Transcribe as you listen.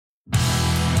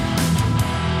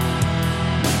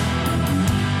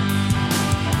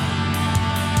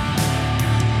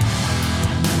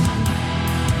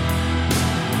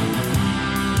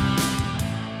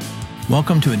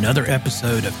Welcome to another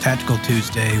episode of Tactical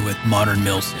Tuesday with Modern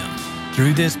Milsim.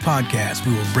 Through this podcast,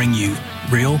 we will bring you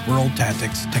real-world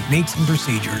tactics, techniques, and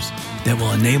procedures that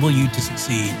will enable you to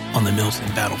succeed on the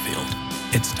Milsim battlefield.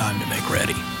 It's time to make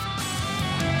ready.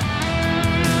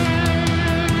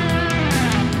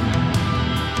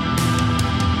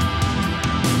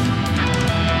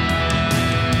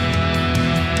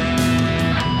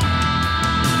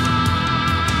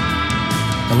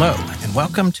 Hello, and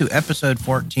welcome to episode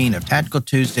 14 of Tactical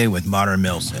Tuesday with Modern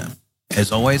Milsim.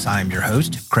 As always, I am your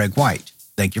host, Craig White.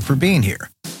 Thank you for being here.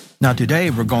 Now today,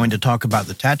 we're going to talk about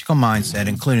the tactical mindset,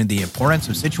 including the importance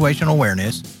of situational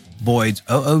awareness, Boyd's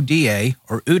OODA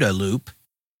or OODA loop,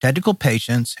 tactical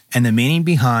patience, and the meaning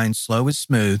behind slow is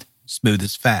smooth, smooth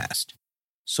is fast.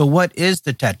 So what is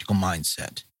the tactical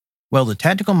mindset? Well, the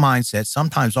tactical mindset,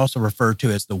 sometimes also referred to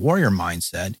as the warrior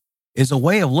mindset, is a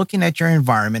way of looking at your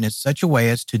environment in such a way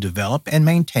as to develop and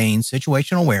maintain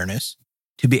situational awareness,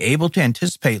 to be able to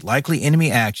anticipate likely enemy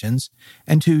actions,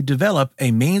 and to develop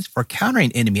a means for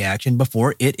countering enemy action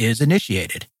before it is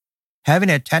initiated.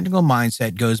 Having a tactical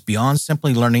mindset goes beyond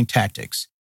simply learning tactics.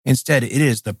 Instead, it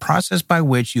is the process by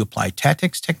which you apply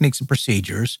tactics, techniques, and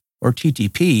procedures, or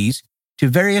TTPs, to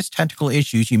various tactical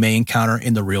issues you may encounter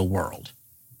in the real world.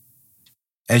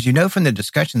 As you know from the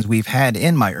discussions we've had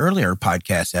in my earlier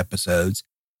podcast episodes,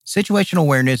 situational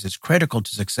awareness is critical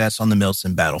to success on the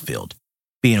Milsim battlefield.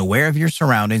 Being aware of your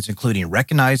surroundings, including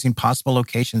recognizing possible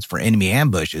locations for enemy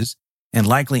ambushes and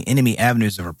likely enemy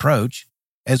avenues of approach,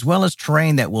 as well as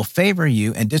terrain that will favor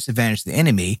you and disadvantage the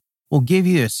enemy, will give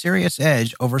you a serious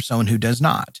edge over someone who does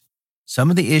not. Some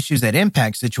of the issues that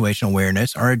impact situational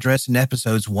awareness are addressed in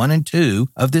episodes 1 and 2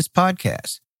 of this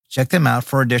podcast. Check them out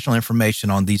for additional information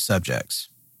on these subjects.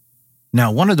 Now,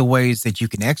 one of the ways that you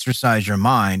can exercise your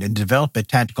mind and develop a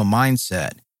tactical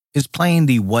mindset is playing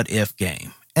the what-if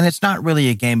game. And it's not really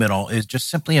a game at all. It's just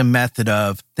simply a method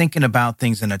of thinking about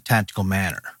things in a tactical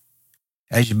manner.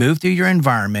 As you move through your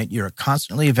environment, you're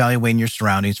constantly evaluating your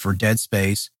surroundings for dead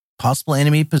space, possible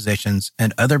enemy positions,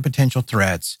 and other potential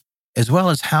threats, as well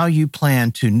as how you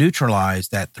plan to neutralize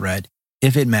that threat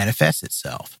if it manifests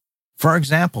itself. For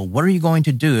example, what are you going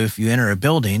to do if you enter a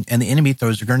building and the enemy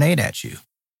throws a grenade at you?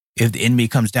 If the enemy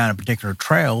comes down a particular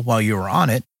trail while you are on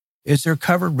it, is there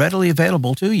cover readily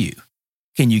available to you?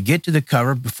 Can you get to the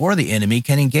cover before the enemy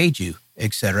can engage you,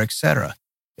 etc., etc.?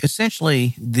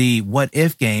 Essentially, the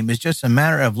what-if game is just a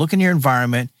matter of looking at your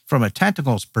environment from a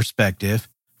tactical perspective,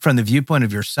 from the viewpoint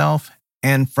of yourself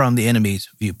and from the enemy's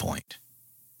viewpoint.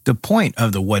 The point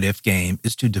of the what-if game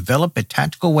is to develop a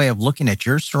tactical way of looking at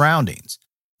your surroundings.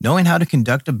 Knowing how to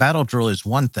conduct a battle drill is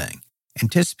one thing.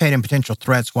 Anticipating potential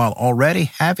threats while already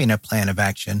having a plan of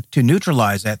action to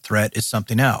neutralize that threat is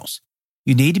something else.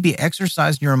 You need to be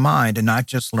exercising your mind and not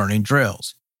just learning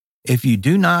drills. If you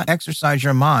do not exercise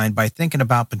your mind by thinking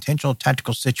about potential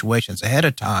tactical situations ahead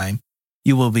of time,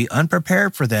 you will be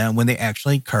unprepared for them when they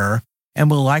actually occur and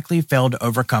will likely fail to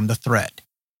overcome the threat.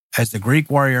 As the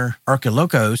Greek warrior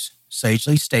Archilochos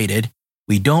sagely stated,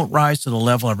 we don't rise to the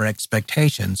level of our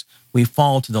expectations, we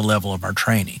fall to the level of our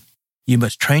training. You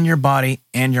must train your body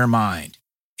and your mind.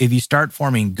 If you start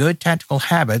forming good tactical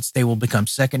habits, they will become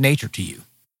second nature to you.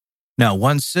 Now,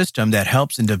 one system that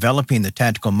helps in developing the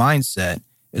tactical mindset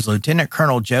is Lieutenant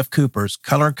Colonel Jeff Cooper's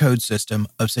color code system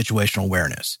of situational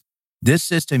awareness. This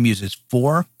system uses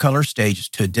 4 color stages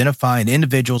to identify an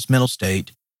individual's mental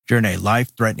state during a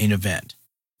life-threatening event.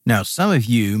 Now, some of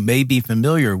you may be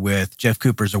familiar with Jeff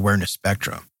Cooper's awareness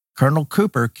spectrum. Colonel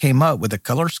Cooper came up with a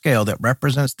color scale that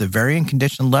represents the varying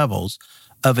condition levels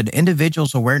of an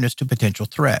individual's awareness to potential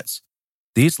threats.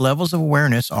 These levels of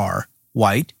awareness are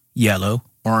white, yellow,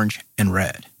 orange, and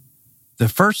red. The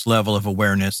first level of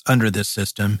awareness under this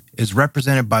system is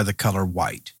represented by the color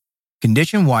white.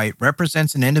 Condition white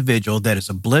represents an individual that is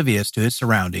oblivious to his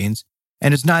surroundings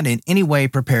and is not in any way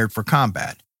prepared for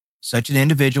combat. Such an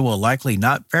individual will likely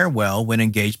not fare well when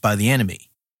engaged by the enemy.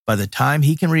 By the time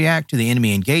he can react to the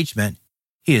enemy engagement,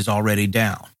 he is already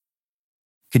down.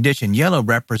 Condition yellow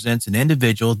represents an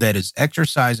individual that is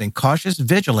exercising cautious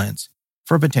vigilance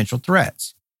for potential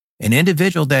threats. An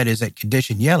individual that is at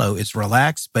condition yellow is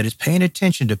relaxed but is paying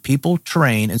attention to people,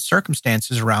 terrain, and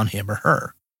circumstances around him or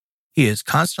her. He is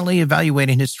constantly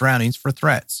evaluating his surroundings for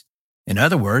threats. In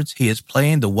other words, he is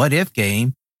playing the what-if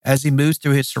game as he moves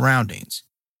through his surroundings.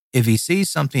 If he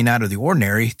sees something out of the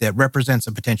ordinary that represents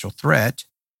a potential threat,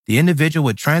 the individual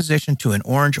would transition to an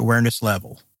orange awareness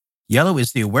level. Yellow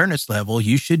is the awareness level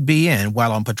you should be in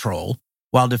while on patrol,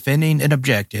 while defending an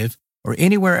objective, or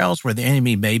anywhere else where the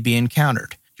enemy may be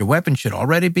encountered. Your weapon should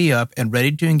already be up and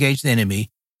ready to engage the enemy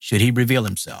should he reveal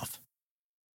himself.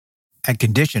 At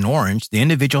condition orange, the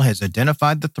individual has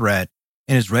identified the threat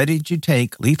and is ready to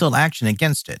take lethal action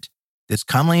against it. This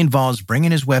commonly involves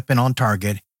bringing his weapon on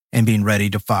target and being ready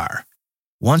to fire.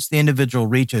 Once the individual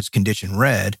reaches condition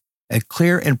red, a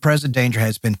clear and present danger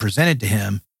has been presented to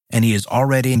him, and he is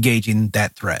already engaging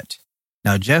that threat.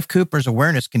 Now, Jeff Cooper's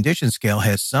awareness condition scale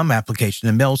has some application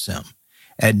in MilSim.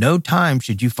 At no time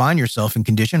should you find yourself in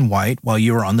condition white while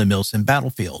you are on the MilSim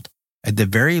battlefield. At the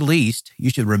very least, you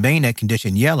should remain at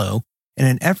condition yellow in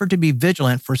an effort to be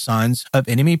vigilant for signs of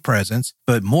enemy presence,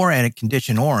 but more at a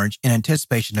condition orange in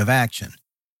anticipation of action.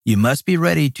 You must be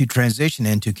ready to transition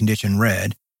into condition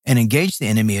red and engage the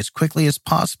enemy as quickly as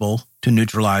possible to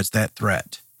neutralize that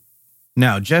threat.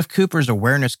 Now, Jeff Cooper's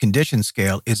awareness condition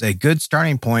scale is a good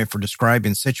starting point for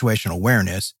describing situational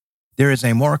awareness. There is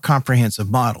a more comprehensive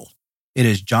model. It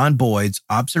is John Boyd's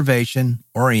observation,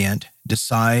 orient,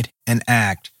 decide, and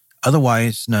act,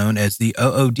 otherwise known as the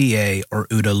OODA or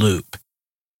OODA loop.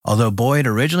 Although Boyd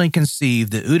originally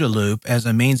conceived the OODA loop as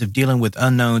a means of dealing with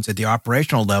unknowns at the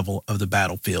operational level of the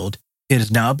battlefield, it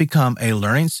has now become a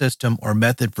learning system or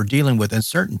method for dealing with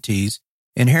uncertainties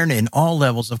inherent in all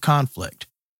levels of conflict.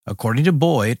 According to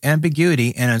Boyd,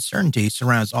 ambiguity and uncertainty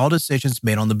surrounds all decisions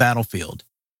made on the battlefield.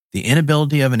 The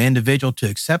inability of an individual to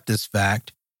accept this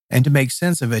fact and to make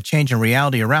sense of a change in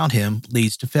reality around him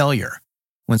leads to failure.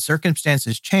 When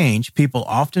circumstances change, people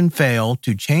often fail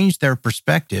to change their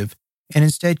perspective and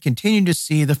instead continue to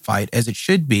see the fight as it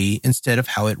should be instead of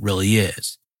how it really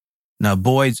is. Now,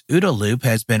 Boyd's OODA loop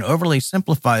has been overly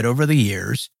simplified over the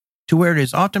years to where it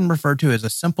is often referred to as a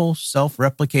simple,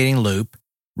 self-replicating loop,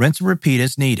 rinse and repeat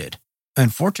as needed.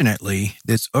 Unfortunately,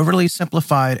 this overly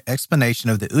simplified explanation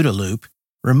of the OODA loop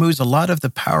removes a lot of the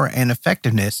power and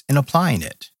effectiveness in applying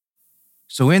it.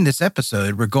 So in this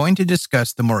episode, we're going to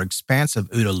discuss the more expansive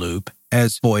OODA loop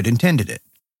as Boyd intended it.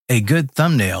 A good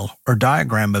thumbnail or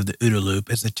diagram of the OODA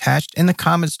loop is attached in the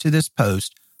comments to this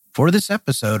post for this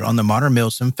episode on the Modern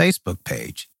MilSim Facebook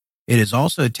page. It is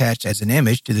also attached as an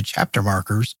image to the chapter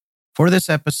markers for this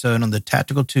episode on the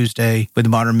Tactical Tuesday with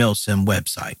Modern MilSim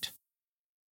website.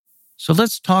 So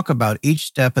let's talk about each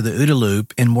step of the OODA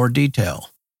loop in more detail.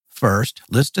 First,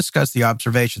 let's discuss the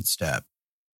observation step.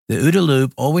 The OODA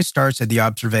loop always starts at the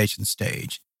observation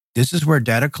stage. This is where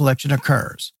data collection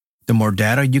occurs. The more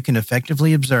data you can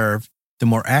effectively observe, the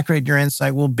more accurate your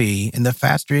insight will be and the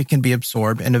faster it can be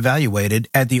absorbed and evaluated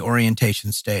at the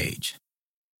orientation stage.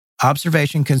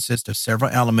 Observation consists of several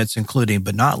elements including,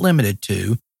 but not limited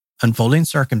to, unfolding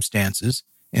circumstances,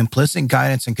 implicit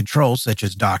guidance and control such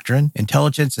as doctrine,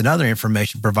 intelligence, and other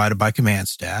information provided by command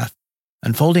staff,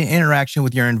 unfolding interaction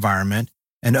with your environment,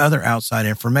 and other outside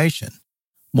information.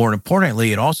 More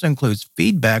importantly, it also includes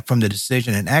feedback from the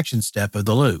decision and action step of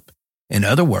the loop. In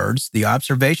other words, the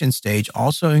observation stage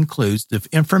also includes the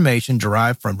information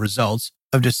derived from results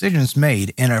of decisions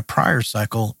made in a prior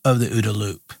cycle of the OODA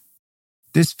loop.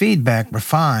 This feedback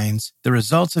refines the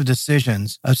results of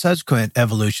decisions of subsequent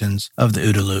evolutions of the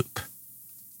OODA loop.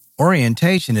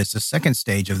 Orientation is the second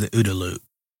stage of the OODA loop.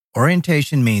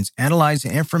 Orientation means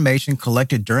analyzing information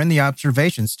collected during the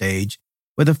observation stage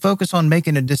with a focus on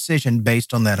making a decision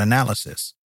based on that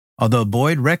analysis. Although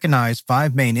Boyd recognized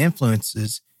 5 main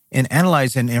influences in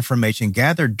analyzing information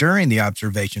gathered during the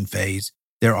observation phase,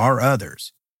 there are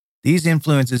others. These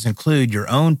influences include your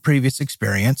own previous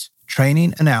experience,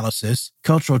 training analysis,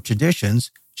 cultural traditions,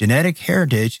 genetic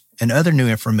heritage, and other new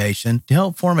information to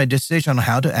help form a decision on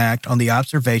how to act on the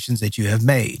observations that you have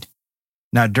made.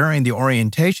 Now, during the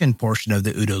orientation portion of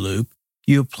the OODA loop,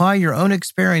 you apply your own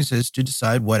experiences to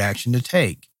decide what action to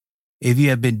take. If you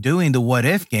have been doing the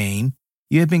what-if game,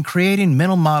 you have been creating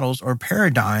mental models or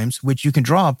paradigms which you can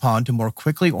draw upon to more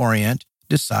quickly orient,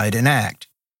 decide, and act.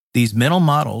 These mental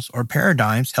models or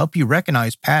paradigms help you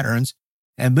recognize patterns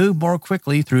and move more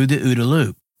quickly through the OODA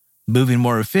loop. Moving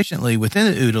more efficiently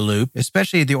within the OODA loop,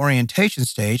 especially at the orientation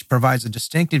stage, provides a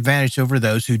distinct advantage over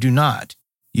those who do not.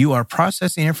 You are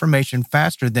processing information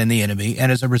faster than the enemy,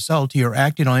 and as a result, you are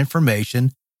acting on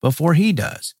information before he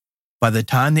does. By the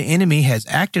time the enemy has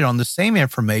acted on the same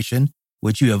information,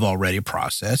 which you have already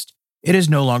processed, it is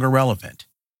no longer relevant.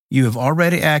 You have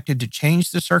already acted to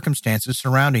change the circumstances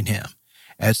surrounding him.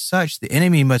 As such, the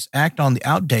enemy must act on the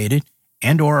outdated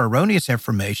and/or erroneous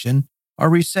information or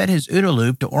reset his OODA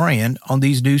loop to orient on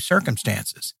these new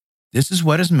circumstances. This is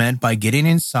what is meant by getting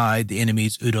inside the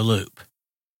enemy's OODA loop.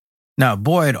 Now,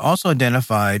 Boyd also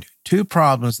identified 2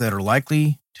 problems that are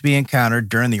likely to be encountered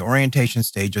during the orientation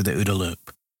stage of the OODA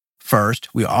loop.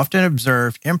 First, we often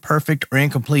observe imperfect or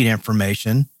incomplete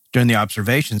information during the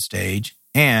observation stage,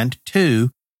 and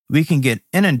 2, we can get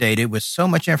inundated with so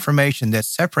much information that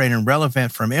separating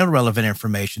relevant from irrelevant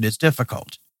information is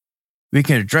difficult. We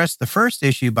can address the first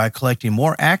issue by collecting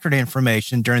more accurate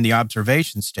information during the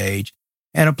observation stage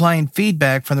and applying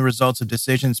feedback from the results of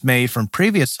decisions made from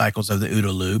previous cycles of the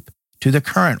OODA loop to the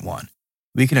current one.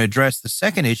 We can address the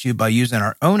second issue by using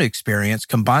our own experience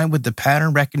combined with the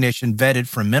pattern recognition vetted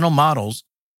from mental models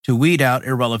to weed out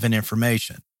irrelevant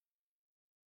information.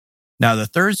 Now, the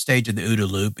third stage of the OODA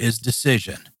loop is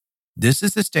decision. This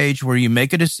is the stage where you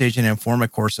make a decision and form a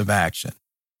course of action.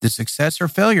 The success or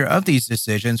failure of these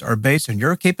decisions are based on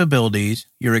your capabilities,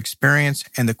 your experience,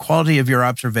 and the quality of your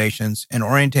observations and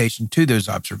orientation to those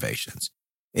observations.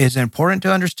 It is important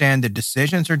to understand that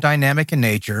decisions are dynamic in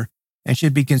nature and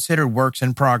should be considered works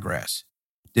in progress.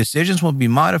 Decisions will be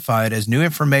modified as new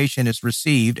information is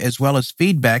received, as well as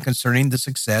feedback concerning the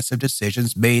success of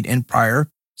decisions made in prior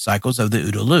cycles of the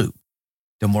OODA loop.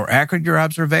 The more accurate your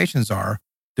observations are,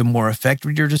 the more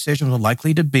effective your decisions will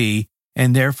likely to be,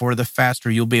 and therefore the faster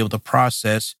you'll be able to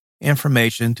process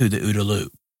information through the OODA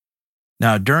loop.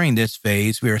 Now, during this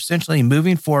phase, we are essentially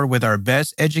moving forward with our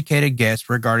best educated guess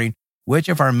regarding which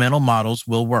of our mental models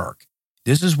will work.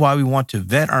 This is why we want to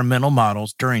vet our mental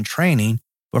models during training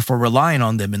before relying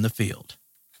on them in the field.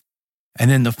 And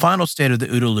then the final state of the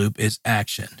OODA loop is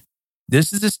action.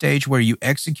 This is the stage where you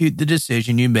execute the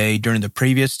decision you made during the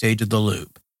previous stage of the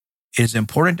loop. It is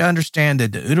important to understand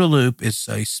that the OODA loop is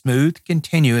a smooth,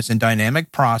 continuous, and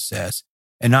dynamic process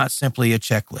and not simply a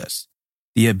checklist.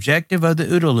 The objective of the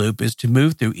OODA loop is to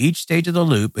move through each stage of the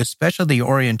loop, especially the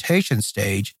orientation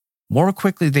stage, more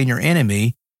quickly than your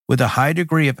enemy with a high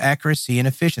degree of accuracy and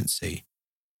efficiency.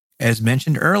 As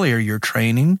mentioned earlier, your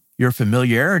training, your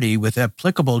familiarity with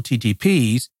applicable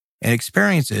TTPs and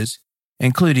experiences,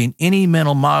 including any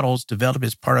mental models developed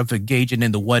as part of engaging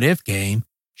in the what-if game,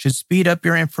 should speed up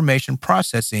your information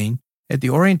processing at the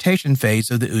orientation phase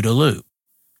of the OODA loop.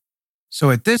 So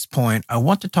at this point, I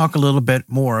want to talk a little bit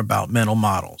more about mental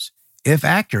models. If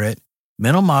accurate,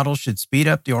 mental models should speed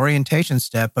up the orientation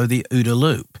step of the OODA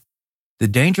loop. The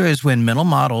danger is when mental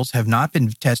models have not been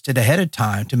tested ahead of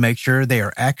time to make sure they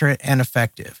are accurate and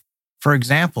effective. For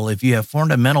example, if you have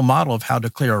formed a mental model of how to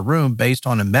clear a room based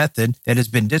on a method that has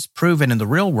been disproven in the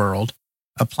real world,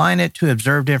 applying it to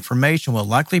observed information will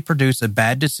likely produce a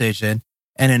bad decision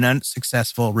and an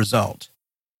unsuccessful result.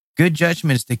 Good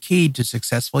judgment is the key to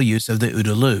successful use of the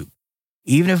OODA loop.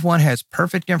 Even if one has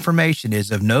perfect information, it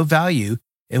is of no value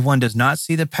if one does not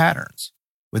see the patterns.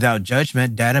 Without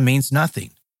judgment, data means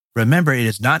nothing. Remember, it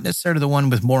is not necessarily the one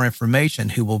with more information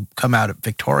who will come out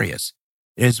victorious.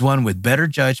 It is one with better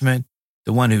judgment,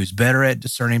 the one who's better at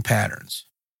discerning patterns.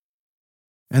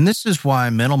 And this is why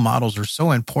mental models are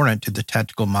so important to the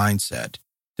tactical mindset.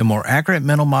 The more accurate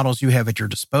mental models you have at your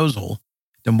disposal,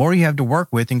 the more you have to work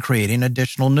with in creating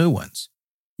additional new ones.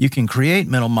 You can create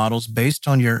mental models based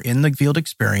on your in-the-field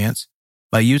experience,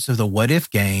 by use of the what-if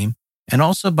game, and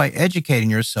also by educating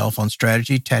yourself on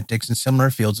strategy, tactics, and similar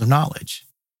fields of knowledge.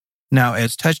 Now,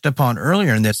 as touched upon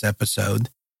earlier in this episode,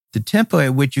 the tempo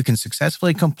at which you can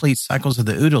successfully complete cycles of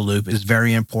the OODA loop is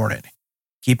very important.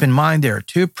 Keep in mind there are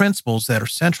two principles that are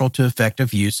central to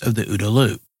effective use of the OODA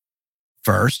loop.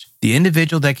 First, the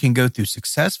individual that can go through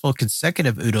successful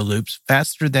consecutive OODA loops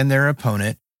faster than their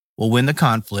opponent will win the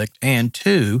conflict, and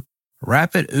two,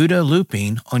 rapid OODA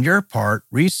looping on your part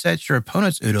resets your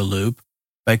opponent's OODA loop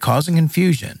by causing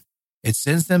confusion. It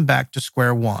sends them back to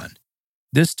square one.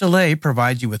 This delay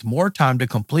provides you with more time to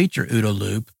complete your OODA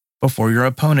loop before your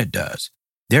opponent does,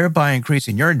 thereby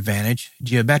increasing your advantage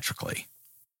geometrically.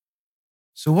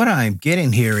 So what I'm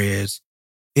getting here is,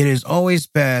 it is always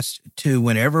best to,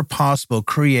 whenever possible,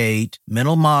 create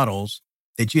mental models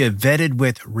that you have vetted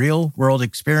with real-world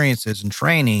experiences and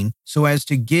training so as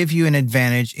to give you an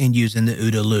advantage in using the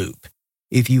OODA loop.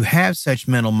 If you have such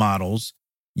mental models,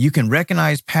 you can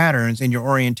recognize patterns in your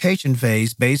orientation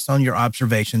phase based on your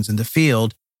observations in the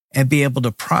field and be able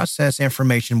to process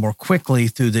information more quickly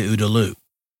through the OODA loop.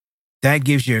 That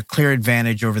gives you a clear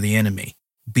advantage over the enemy.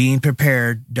 Being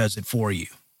prepared does it for you.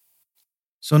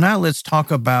 So now let's talk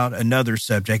about another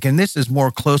subject, and this is more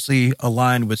closely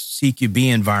aligned with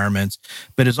CQB environments,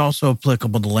 but is also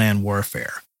applicable to land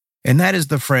warfare. And that is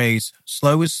the phrase,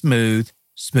 slow is smooth,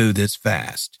 smooth is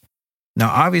fast. Now,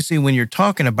 obviously, when you're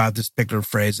talking about this particular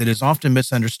phrase, it is often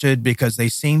misunderstood because they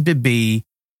seem to be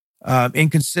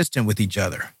inconsistent with each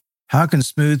other. How can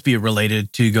smooth be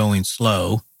related to going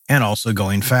slow and also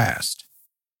going fast?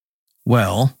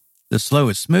 Well, the slow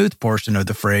is smooth portion of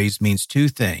the phrase means two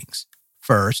things.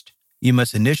 First, you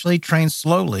must initially train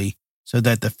slowly so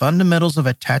that the fundamentals of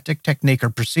a tactic, technique, or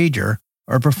procedure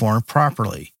are performed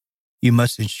properly. You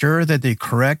must ensure that the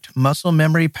correct muscle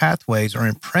memory pathways are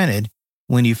imprinted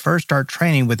when you first start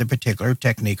training with a particular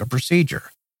technique or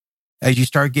procedure. As you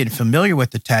start getting familiar with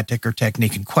the tactic or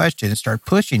technique in question and start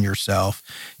pushing yourself,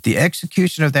 the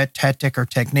execution of that tactic or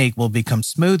technique will become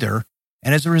smoother,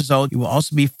 and as a result, you will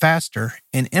also be faster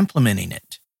in implementing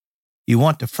it. You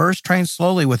want to first train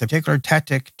slowly with a particular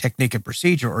tactic, technique, and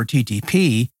procedure, or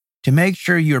TTP, to make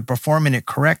sure you're performing it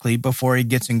correctly before it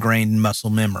gets ingrained in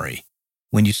muscle memory.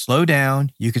 When you slow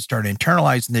down, you can start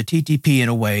internalizing the TTP in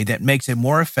a way that makes it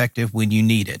more effective when you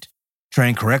need it.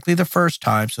 Train correctly the first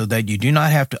time so that you do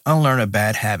not have to unlearn a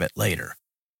bad habit later.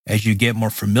 As you get more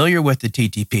familiar with the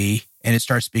TTP and it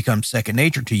starts to become second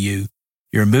nature to you,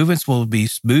 your movements will be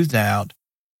smoothed out,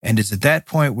 and it's at that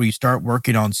point where you start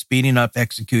working on speeding up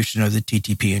execution of the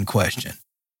TTP in question.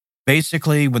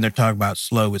 Basically, when they're talking about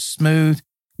slow is smooth,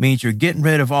 means you're getting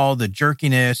rid of all the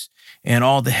jerkiness and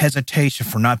all the hesitation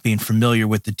for not being familiar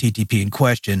with the TTP in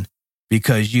question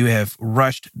because you have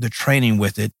rushed the training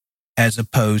with it as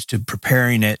opposed to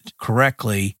preparing it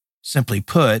correctly. Simply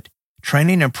put,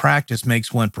 training and practice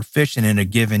makes one proficient in a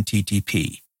given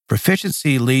TTP.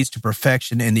 Proficiency leads to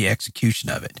perfection in the execution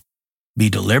of it. Be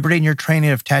deliberate in your training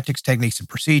of tactics, techniques, and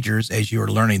procedures as you are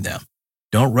learning them.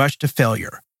 Don't rush to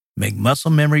failure. Make muscle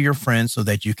memory your friend so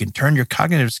that you can turn your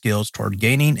cognitive skills toward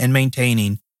gaining and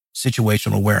maintaining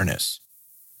situational awareness.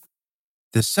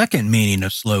 The second meaning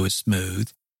of slow is smooth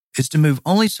is to move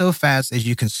only so fast as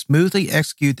you can smoothly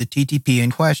execute the TTP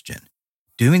in question.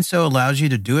 Doing so allows you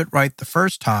to do it right the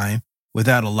first time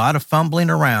without a lot of fumbling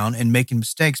around and making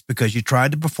mistakes because you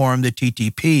tried to perform the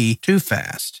TTP too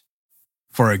fast.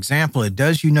 For example, it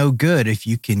does you no good if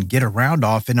you can get a round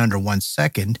off in under 1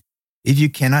 second if you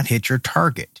cannot hit your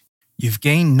target. You've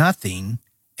gained nothing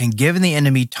and given the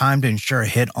enemy time to ensure a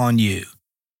hit on you.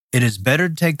 It is better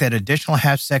to take that additional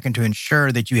half second to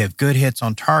ensure that you have good hits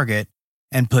on target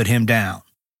and put him down.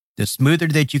 The smoother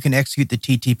that you can execute the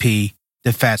TTP,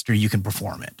 the faster you can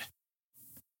perform it.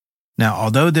 Now,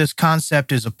 although this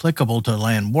concept is applicable to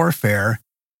land warfare,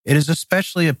 it is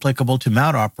especially applicable to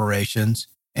mount operations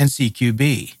and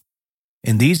CQB.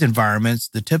 In these environments,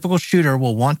 the typical shooter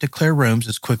will want to clear rooms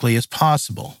as quickly as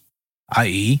possible,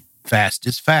 i.e., fast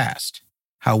is fast.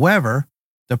 However,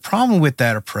 the problem with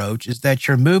that approach is that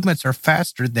your movements are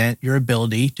faster than your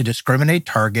ability to discriminate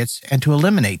targets and to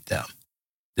eliminate them.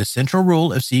 The central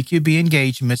rule of CQB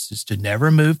engagements is to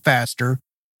never move faster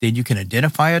than you can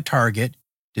identify a target,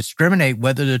 discriminate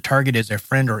whether the target is a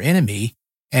friend or enemy,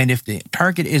 and if the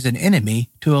target is an enemy,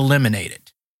 to eliminate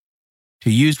it.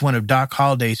 To use one of Doc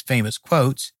Holliday's famous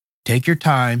quotes, take your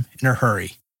time in a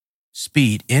hurry.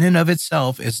 Speed in and of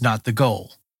itself is not the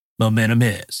goal. Momentum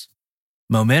is.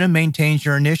 Momentum maintains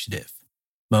your initiative.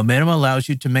 Momentum allows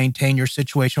you to maintain your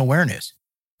situational awareness.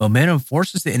 Momentum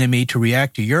forces the enemy to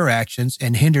react to your actions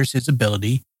and hinders his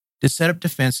ability to set up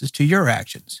defenses to your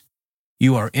actions.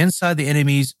 You are inside the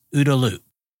enemy's OODA loop.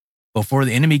 Before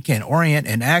the enemy can orient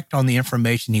and act on the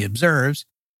information he observes,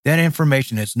 that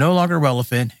information is no longer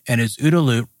relevant and his OODA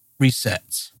loop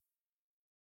resets.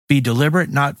 Be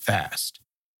deliberate, not fast.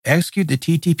 Execute the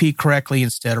TTP correctly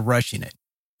instead of rushing it.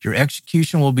 Your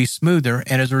execution will be smoother,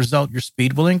 and as a result, your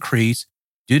speed will increase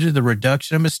due to the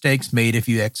reduction of mistakes made if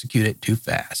you execute it too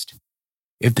fast.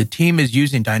 If the team is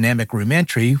using dynamic room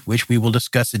entry, which we will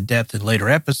discuss in depth in later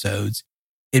episodes,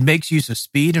 it makes use of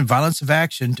speed and violence of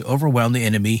action to overwhelm the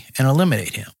enemy and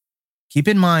eliminate him. Keep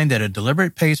in mind that a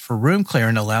deliberate pace for room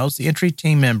clearing allows the entry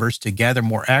team members to gather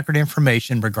more accurate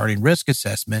information regarding risk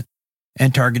assessment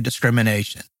and target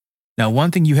discrimination. Now,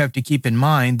 one thing you have to keep in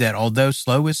mind that although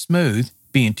slow is smooth,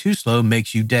 being too slow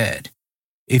makes you dead.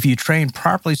 If you train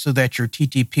properly so that your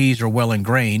TTPs are well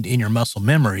ingrained in your muscle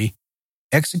memory,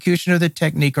 execution of the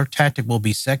technique or tactic will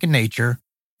be second nature,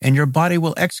 and your body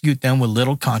will execute them with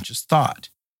little conscious thought.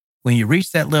 When you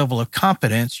reach that level of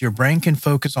competence, your brain can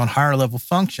focus on higher level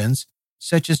functions,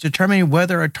 such as determining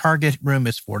whether a target room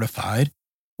is fortified,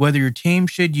 whether your team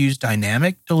should use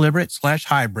dynamic,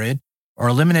 deliberate/hybrid,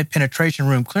 or limited penetration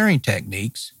room clearing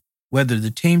techniques, whether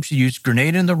the team should use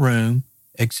grenade in the room,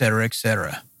 etc.,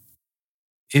 etc.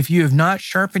 If you have not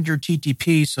sharpened your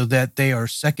TTP so that they are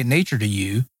second nature to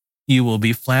you, you will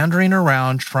be floundering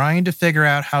around trying to figure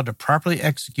out how to properly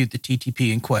execute the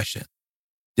TTP in question.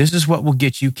 This is what will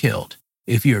get you killed.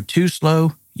 If you are too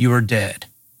slow, you are dead.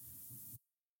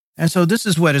 And so this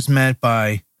is what is meant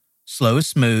by slow is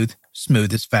smooth,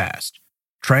 smooth is fast.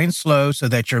 Train slow so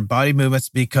that your body movements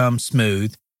become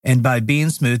smooth, and by being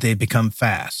smooth, they become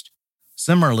fast.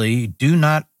 Similarly, do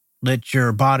not let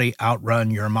your body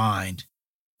outrun your mind.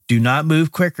 Do not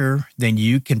move quicker than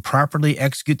you can properly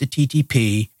execute the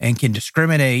TTP and can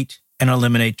discriminate and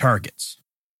eliminate targets.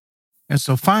 And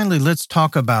so finally, let's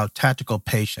talk about tactical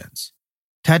patience.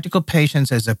 Tactical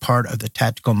patience as a part of the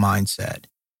tactical mindset.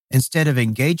 Instead of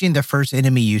engaging the first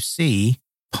enemy you see,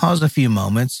 pause a few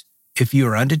moments if you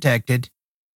are undetected,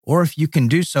 or if you can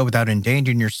do so without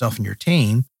endangering yourself and your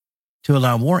team, to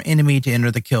allow more enemy to enter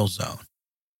the kill zone.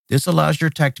 This allows your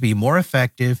attack to be more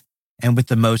effective and with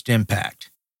the most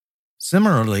impact.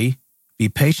 Similarly, be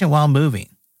patient while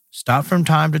moving. Stop from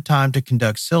time to time to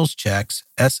conduct SLS checks,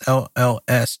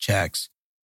 SLS checks,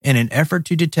 in an effort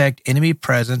to detect enemy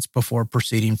presence before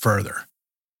proceeding further.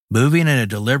 Moving in a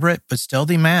deliberate but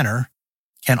stealthy manner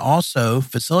can also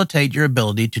facilitate your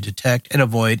ability to detect and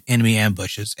avoid enemy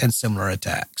ambushes and similar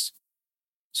attacks.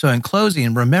 So in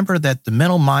closing, remember that the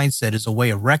mental mindset is a way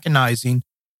of recognizing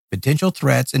potential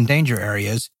threats and danger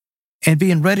areas and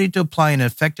being ready to apply an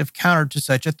effective counter to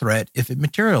such a threat if it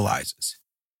materializes.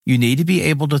 You need to be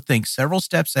able to think several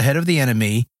steps ahead of the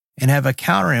enemy and have a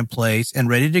counter in place and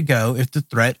ready to go if the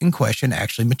threat in question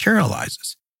actually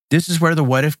materializes. This is where the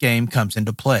what-if game comes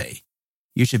into play.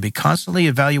 You should be constantly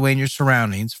evaluating your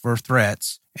surroundings for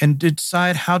threats and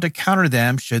decide how to counter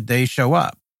them should they show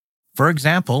up. For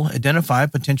example, identify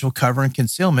potential cover and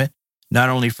concealment not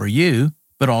only for you,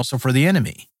 but also for the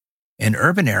enemy. In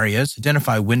urban areas,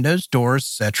 identify windows, doors,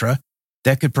 etc.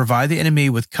 that could provide the enemy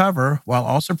with cover while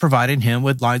also providing him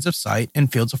with lines of sight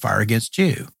and fields of fire against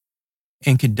you.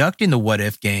 In conducting the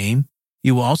what-if game,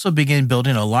 you will also begin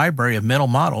building a library of mental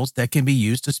models that can be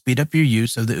used to speed up your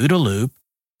use of the OODA loop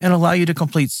and allow you to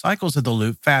complete cycles of the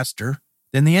loop faster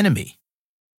than the enemy.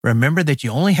 Remember that you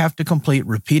only have to complete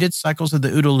repeated cycles of the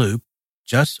OODA loop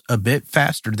just a bit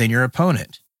faster than your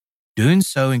opponent. Doing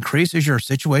so increases your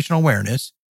situational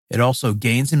awareness. It also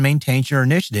gains and maintains your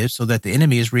initiative so that the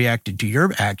enemy is reacting to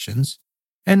your actions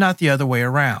and not the other way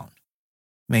around.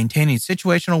 Maintaining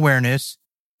situational awareness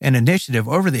and initiative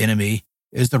over the enemy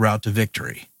is the route to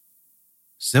victory.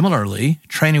 Similarly,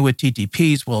 training with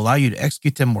TTPs will allow you to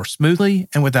execute them more smoothly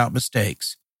and without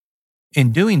mistakes.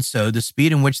 In doing so, the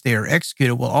speed in which they are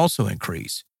executed will also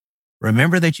increase.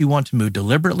 Remember that you want to move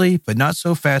deliberately, but not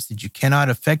so fast that you cannot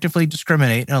effectively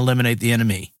discriminate and eliminate the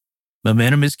enemy.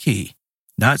 Momentum is key,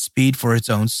 not speed for its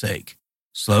own sake.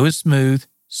 Slow is smooth,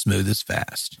 smooth is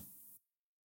fast.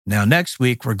 Now, next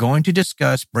week, we're going to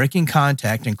discuss breaking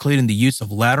contact, including the use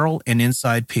of lateral and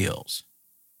inside peels.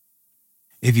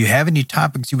 If you have any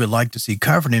topics you would like to see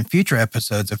covered in future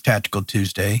episodes of Tactical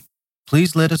Tuesday,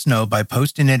 please let us know by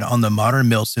posting it on the Modern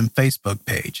Milsim Facebook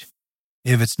page.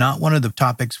 If it's not one of the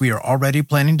topics we are already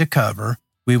planning to cover,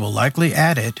 we will likely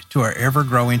add it to our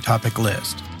ever-growing topic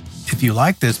list. If you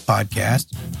like this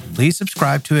podcast, please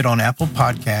subscribe to it on Apple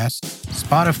Podcasts,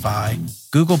 Spotify,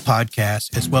 Google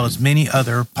Podcasts, as well as many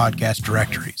other podcast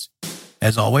directories.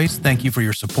 As always, thank you for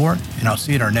your support, and I'll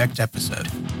see you in our next episode.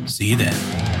 See you then.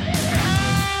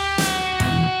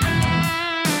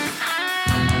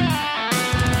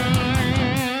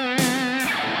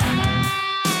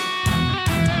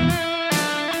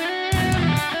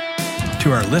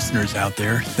 To our listeners out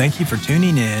there, thank you for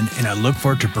tuning in, and I look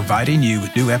forward to providing you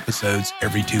with new episodes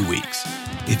every 2 weeks.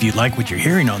 If you like what you're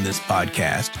hearing on this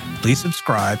podcast, please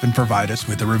subscribe and provide us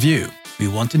with a review. We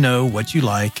want to know what you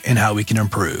like and how we can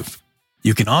improve.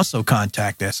 You can also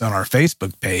contact us on our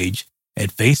Facebook page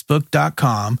at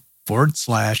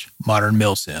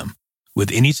facebook.com/modernmilsim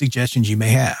with any suggestions you may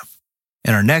have.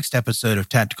 In our next episode of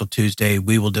Tactical Tuesday,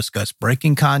 we will discuss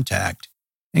breaking contact,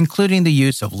 including the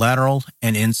use of lateral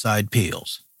and inside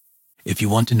peels. If you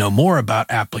want to know more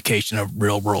about application of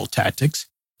real-world tactics,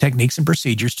 techniques, and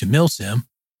procedures to Milsim,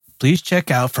 please check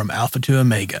out From Alpha to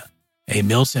Omega, a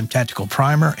Milsim tactical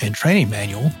primer and training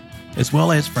manual, as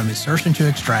well as From Insertion to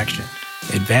Extraction,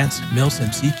 Advanced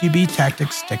Milsim CQB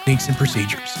Tactics, Techniques, and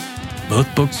Procedures.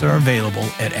 Both books are available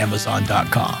at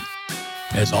Amazon.com.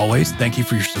 As always, thank you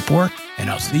for your support, and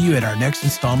I'll see you at our next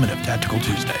installment of Tactical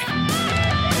Tuesday.